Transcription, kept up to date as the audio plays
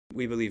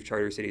We believe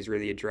charter cities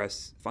really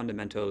address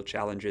fundamental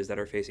challenges that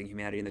are facing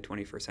humanity in the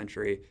 21st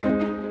century.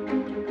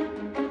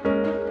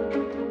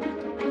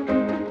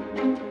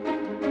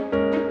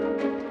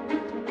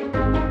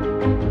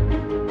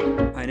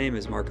 My name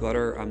is Mark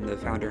Lutter. I'm the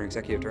founder and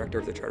executive director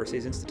of the Charter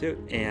Cities Institute,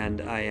 and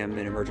I am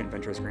an Emergent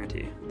Ventures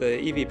grantee. The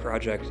EV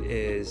project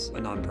is a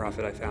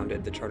nonprofit I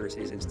founded, the Charter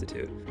Cities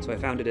Institute. So I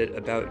founded it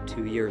about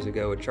 2 years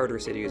ago. A charter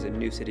city is a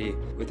new city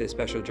with a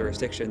special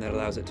jurisdiction that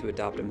allows it to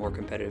adopt a more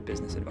competitive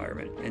business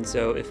environment. And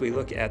so if we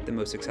look at the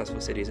most successful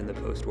cities in the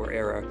post-war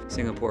era,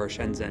 Singapore,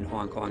 Shenzhen,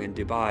 Hong Kong, and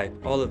Dubai,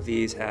 all of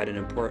these had an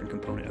important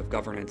component of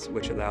governance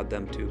which allowed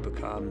them to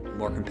become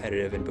more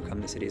competitive and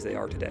become the cities they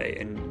are today.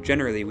 And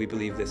generally, we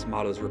believe this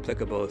model is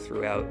replicable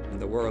throughout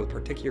the world,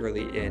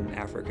 particularly in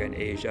Africa and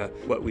Asia.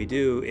 What we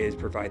do is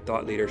provide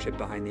thought leadership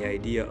behind the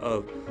idea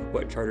of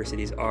what charter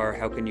cities are,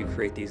 how can you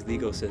create these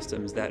legal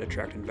systems that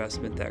attract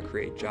investment, that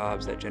create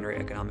jobs, that generate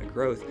economic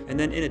growth. And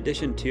then in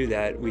addition to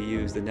that, we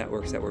use the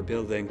networks that we're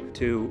building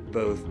to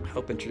both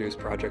help introduce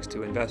projects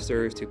to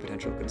investors, to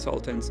potential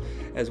consultants,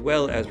 as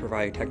well as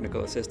providing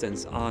technical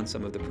assistance on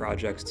some of the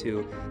projects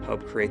to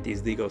help create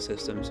these legal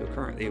systems. So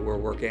currently we're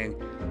working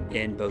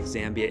in both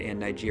Zambia and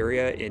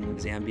Nigeria. In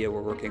Zambia,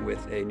 we're working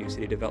with a new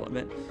city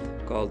development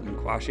called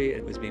Nkwashi.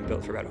 It was being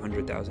built for about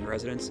 100,000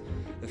 residents.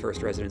 The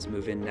first residents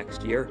move in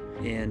next year.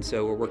 And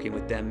so we're working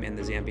with them and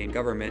the Zambian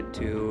government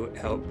to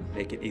help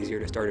make it easier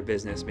to start a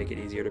business, make it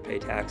easier to pay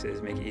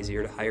taxes, make it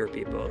easier to hire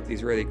people.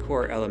 These really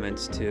core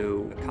elements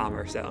to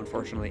commerce that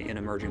unfortunately in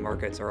emerging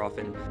markets are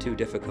often too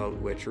difficult,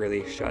 which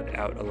really shut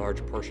out a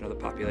large portion of the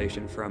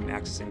population from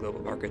accessing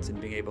global markets and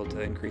being able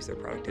to increase their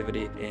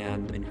productivity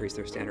and increase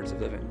their standards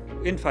of living.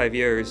 In 5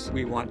 years,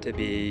 we want to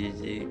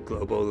be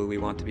global. We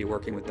want to be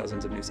working with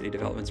dozens of new city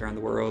developments around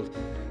the world.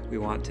 We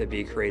want to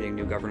be creating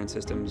new governance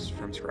systems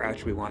from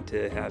scratch. We want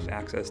to have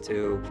access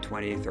to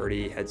 20,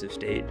 30 heads of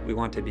state. We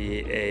want to be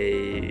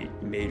a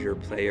major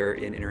player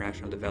in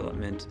international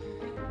development,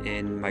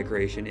 in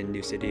migration, in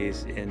new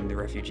cities, in the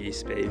refugee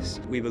space.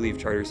 We believe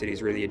charter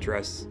cities really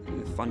address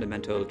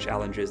fundamental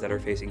challenges that are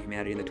facing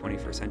humanity in the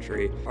 21st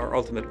century. Our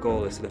ultimate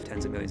goal is to lift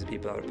tens of millions of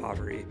people out of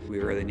poverty. We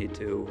really need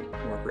to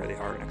work really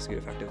hard and execute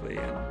effectively,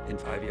 and in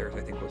 5 years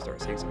I think we'll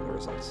start seeing some of the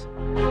results.